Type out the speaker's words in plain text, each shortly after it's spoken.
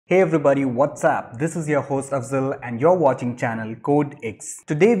Hey everybody, what's up? This is your host Afzal and you're watching channel CodeX.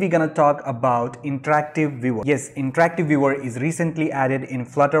 Today we're gonna talk about InteractiveViewer. Yes, InteractiveViewer is recently added in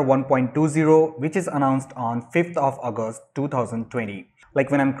Flutter 1.20, which is announced on 5th of August 2020. Like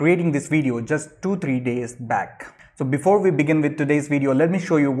when I'm creating this video just 2-3 days back. So before we begin with today's video, let me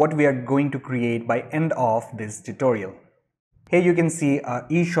show you what we are going to create by end of this tutorial. Here you can see a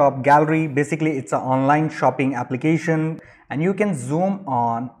eShop gallery. Basically it's an online shopping application and you can zoom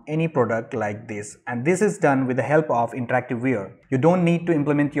on any product like this, and this is done with the help of InteractiveViewer. You don't need to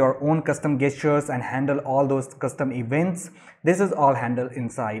implement your own custom gestures and handle all those custom events. This is all handled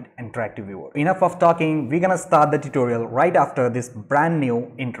inside InteractiveViewer. Enough of talking, we're gonna start the tutorial right after this brand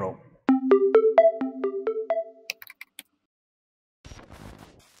new intro.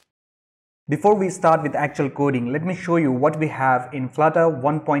 Before we start with actual coding, let me show you what we have in Flutter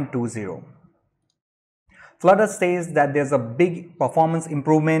 1.20. Flutter says that there's a big performance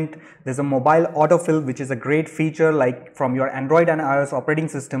improvement. There's a mobile autofill, which is a great feature. Like from your Android and iOS operating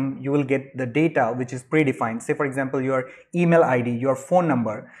system, you will get the data which is predefined. Say for example, your email ID, your phone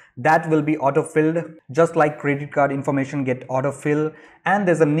number, that will be autofilled just like credit card information get autofill. And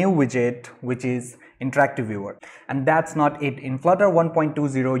there's a new widget which is InteractiveViewer. And that's not it. In Flutter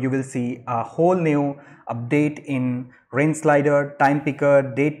 1.20, you will see a whole new update in range slider, time picker,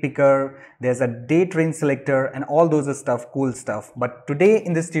 date picker. There's a date range selector and all those stuff, cool stuff. But today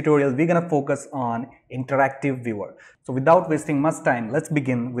in this tutorial, we're gonna focus on InteractiveViewer. So without wasting much time, let's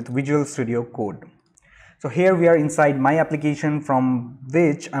begin with Visual Studio Code. So here we are inside my application, from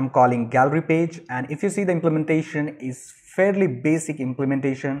which I'm calling gallery page. And if you see, the implementation is fairly basic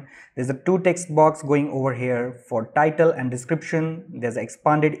implementation. There's a 2 text box going over here for title and description. There's an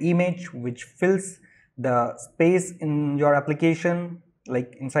expanded image which fills the space in your application,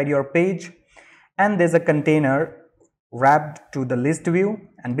 like inside your page. And there's a container wrapped to the list view.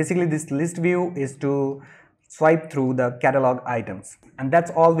 And basically this list view is to swipe through the catalog items. And that's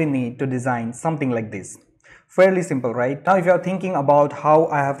all we need to design something like this. Fairly simple, right? Now if you are thinking about how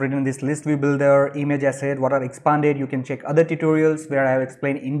I have written this list view builder, image asset, what are expanded, you can check other tutorials where I have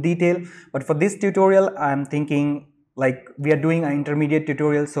explained in detail. But for this tutorial, I'm thinking like we are doing an intermediate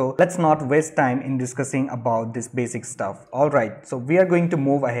tutorial, so let's not waste time in discussing about this basic stuff. Alright, so we are going to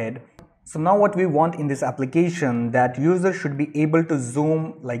move ahead. So now what we want in this application, that user should be able to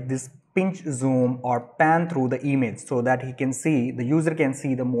zoom like this, pinch zoom or pan through the image so that he can see, the user can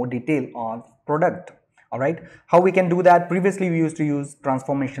see the more detail on product. Alright, how we can do that? Previously we used to use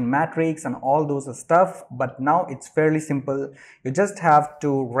transformation matrix and all those stuff, but now it's fairly simple. You just have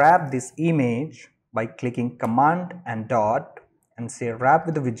to wrap this image by clicking command and dot and say wrap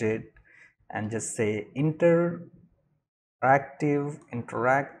with the widget and just say interactive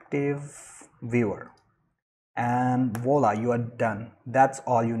viewer, and voila, you are done. That's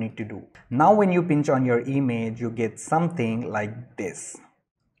all you need to do. Now when you pinch on your image, you get something like this.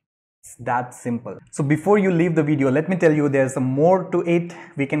 It's that simple. So before you leave the video, let me tell you there's more to it.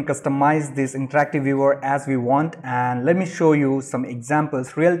 We can customize this interactive viewer as we want, and let me show you some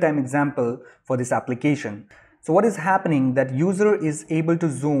examples, real-time example for this application. So what is happening, that user is able to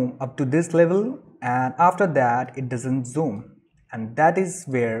zoom up to this level, and after that it doesn't zoom, and that is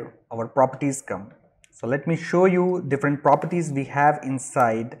where our properties come. So let me show you different properties we have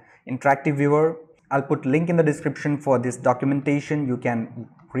inside interactive viewer. I'll put link in the description for this documentation. You can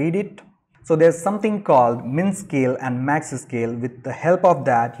read it. So there's something called min scale and max scale. With the help of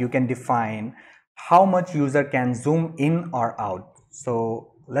that, you can define how much user can zoom in or out.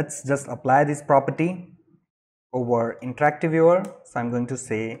 So let's just apply this property over interactive viewer. So I'm going to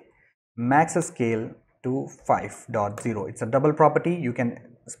say max scale to 5.0. It's a double property. You can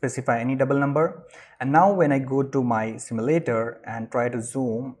specify any double number. And now when I go to my simulator and try to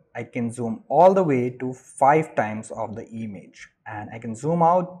zoom, I can zoom all the way to 5 times of the image, and I can zoom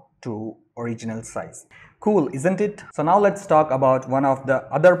out to original size. Cool, isn't it? So now let's talk about one of the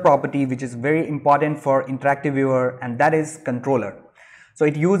other property which is very important for interactive viewer, and that is controller. So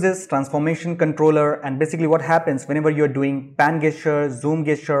it uses transformation controller, and basically what happens whenever you're doing pan gesture, zoom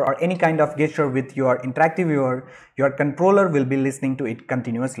gesture or any kind of gesture with your interactive viewer, your controller will be listening to it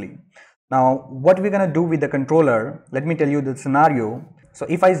continuously. Now what we're gonna do with the controller, let me tell you the scenario. So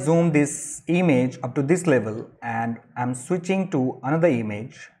if I zoom this image up to this level and I'm switching to another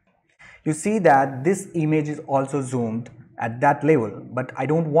image, you see that this image is also zoomed at that level, but I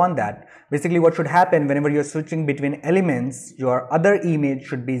don't want that. Basically what should happen, whenever you're switching between elements, your other image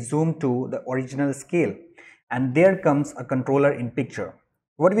should be zoomed to the original scale, and there comes a controller in picture.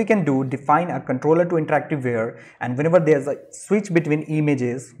 What we can do, define a controller to InteractiveViewer, and whenever there's a switch between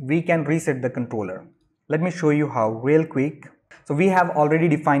images, we can reset the controller. Let me show you how real quick. So we have already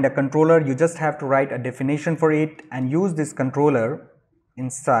defined a controller. You just have to write a definition for it and use this controller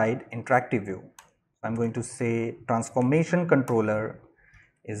inside InteractiveView. I'm going to say transformation controller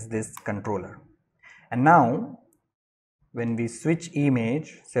is this controller. And now when we switch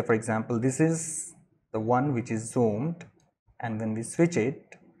image, say for example this is the one which is zoomed, and when we switch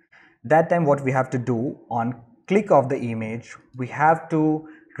it, that time what we have to do, on click of the image, we have to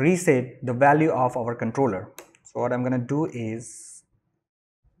reset the value of our controller. So what I'm going to do is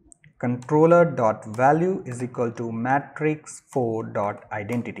controller.value is equal to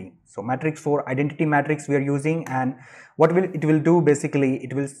matrix4.identity. So matrix4 identity matrix we are using, and what it will do basically,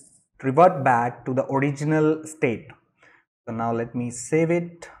 it will revert back to the original state. So now let me save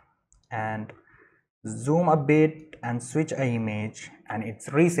it and zoom a bit and switch an image, and it's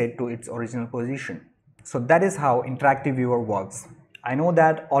reset to its original position. So that is how InteractiveViewer works. I know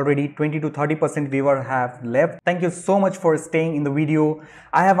that already 20 to 30% viewer have left. Thank you so much for staying in the video.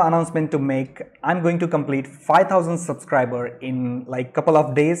 I have an announcement to make. I'm going to complete 5,000 subscribers in like couple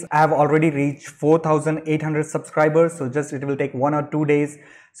of days. I have already reached 4,800 subscribers, so just it will take 1 or 2 days.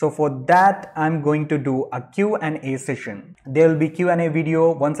 So for that, I'm going to do a Q&A session. There will be Q&A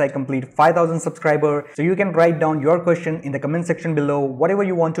video once I complete 5,000 subscribers. So you can write down your question in the comment section below. Whatever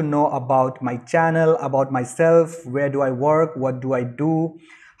you want to know about my channel, about myself, where do I work, what do I do,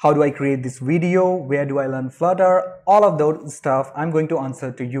 how do I create this video, where do I learn Flutter, all of those stuff I'm going to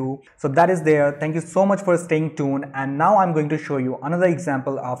answer to you. So that is there. Thank you so much for staying tuned. And now I'm going to show you another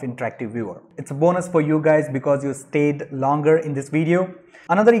example of InteractiveViewer. It's a bonus for you guys because you stayed longer in this video.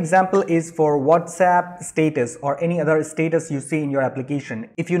 Another example is for WhatsApp status or any other status you see in your application.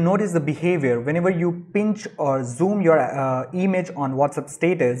 If you notice the behavior, whenever you pinch or zoom your image on WhatsApp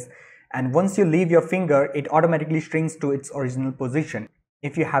status, and once you leave your finger, it automatically shrinks to its original position.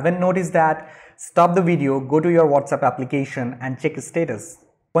 If you haven't noticed that, stop the video, go to your WhatsApp application and check status.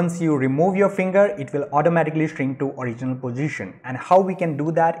 Once you remove your finger, it will automatically shrink to original position. And how we can do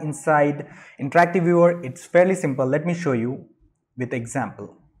that inside InteractiveViewer, it's fairly simple. Let me show you with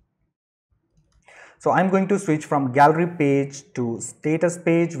example. So I'm going to switch from gallery page to status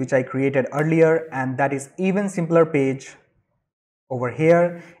page, which I created earlier, and that is even simpler page. Over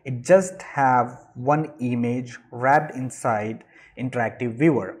here, it just have one image wrapped inside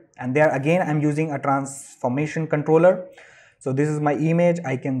InteractiveViewer, and there again I'm using a transformation controller. So this is my image.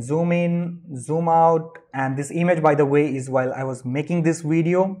 I can zoom in, zoom out, and this image, by the way, is while I was making this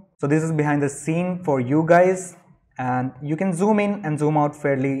video. So this is behind the scene for you guys, and you can zoom in and zoom out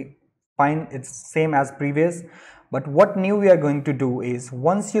fairly fine. It's same as previous, but what new we are going to do is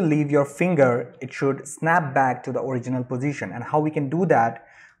once you leave your finger, it should snap back to the original position. And how we can do that,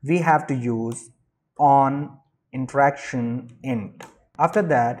 we have to use on interaction int. After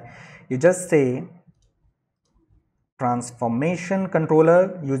that, you just say transformation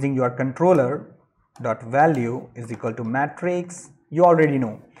controller using your controller dot value is equal to matrix. You already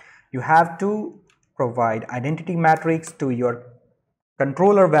know you have to provide identity matrix to your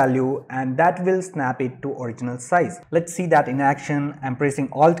controller value, and that will snap it to original size. Let's see that in action. I'm pressing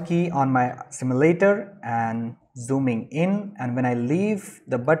Alt key on my simulator and zooming in, and when I leave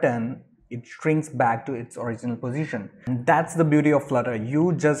the button, it shrinks back to its original position. And that's the beauty of Flutter.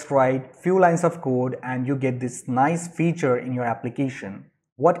 You just write few lines of code and you get this nice feature in your application.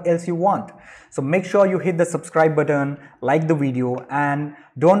 What else you want? So make sure you hit the subscribe button, like the video, and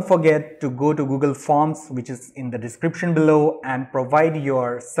don't forget to go to Google Forms, which is in the description below, and provide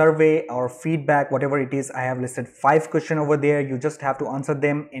your survey or feedback, whatever it is. I have listed 5 questions over there. You just have to answer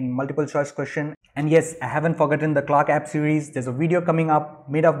them in multiple choice question. And yes, I haven't forgotten the clock app series. There's a video coming up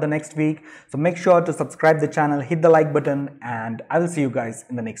mid of the next week. So make sure to subscribe the channel, hit the like button, and I will see you guys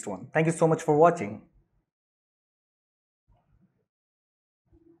in the next one. Thank you so much for watching.